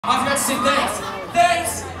I forgot to say thanks.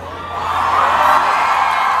 Thanks!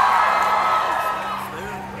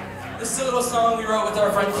 This is a little song we wrote with our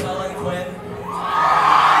friend Kellen Quinn. You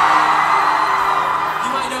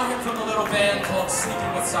might know him from a little band called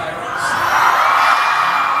Sleeping with Sirens.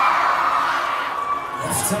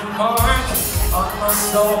 Left a mark on my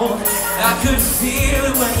soul. I could feel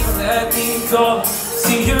it when you let me go.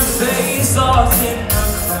 See your face lost in the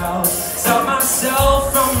crowd. Stop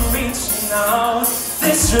myself from reaching out.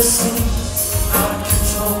 This just seems out of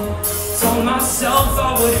control. Told myself I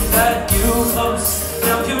wouldn't let you close.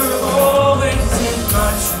 Now you're always in my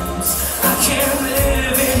dreams. I can't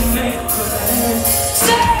live in make-believe.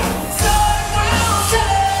 Say, time will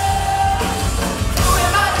tell. Who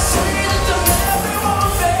am I to say that the memory won't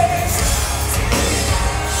fade?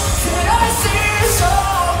 Can I see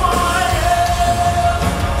someone else?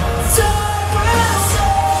 Time will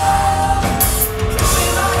tell. Who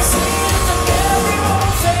am I to say that the memory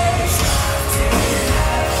won't fade?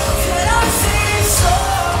 Can I see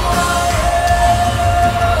someone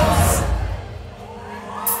else?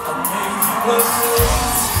 I made you a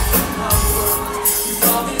place in my world. You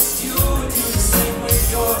promised you would do the same with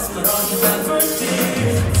yours, but all you ever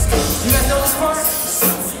did. You guys know this part?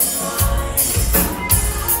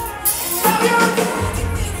 Now you're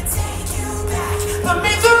begging me to take you back. Put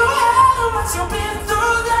me through hell, once you've been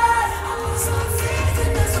through that. I lose my faith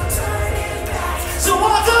and there's no turning back. So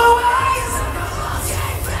walk away, 'cause I know I'll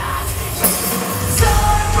take back.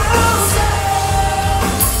 Time will tell.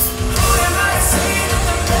 Who am I to say that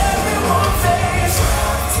the memory won't fade?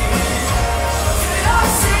 Can I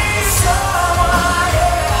see someone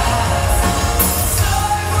else?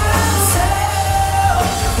 Time will tell.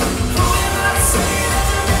 Who am I to say that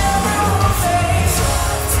the memory won't fade?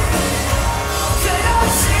 Can I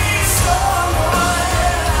see someone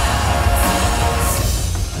else?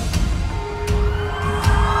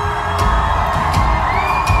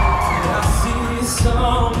 Can I see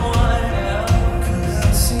someone else? Can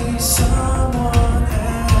I see someone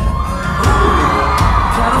else?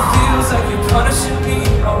 Kinda feels like you're punishing me.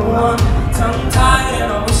 Oh, I'm tongue-tied and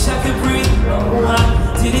I wish I could breathe. Oh, I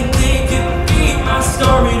didn't think it would be my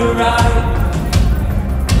story to write.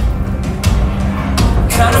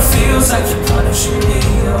 Kinda feels like you're punishing me.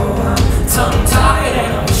 Oh, I'm tongue-tied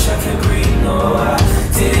and I wish I could breathe. No, I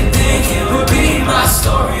didn't think it would be my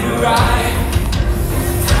story to write.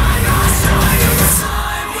 I'm not sure if the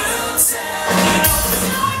time will tell.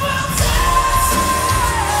 Time will tell.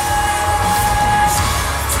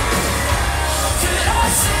 Can I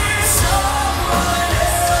see someone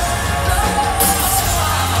else?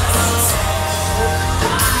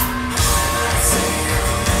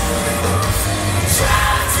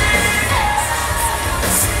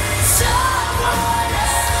 Someone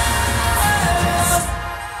else.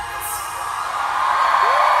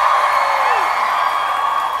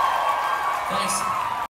 Thanks.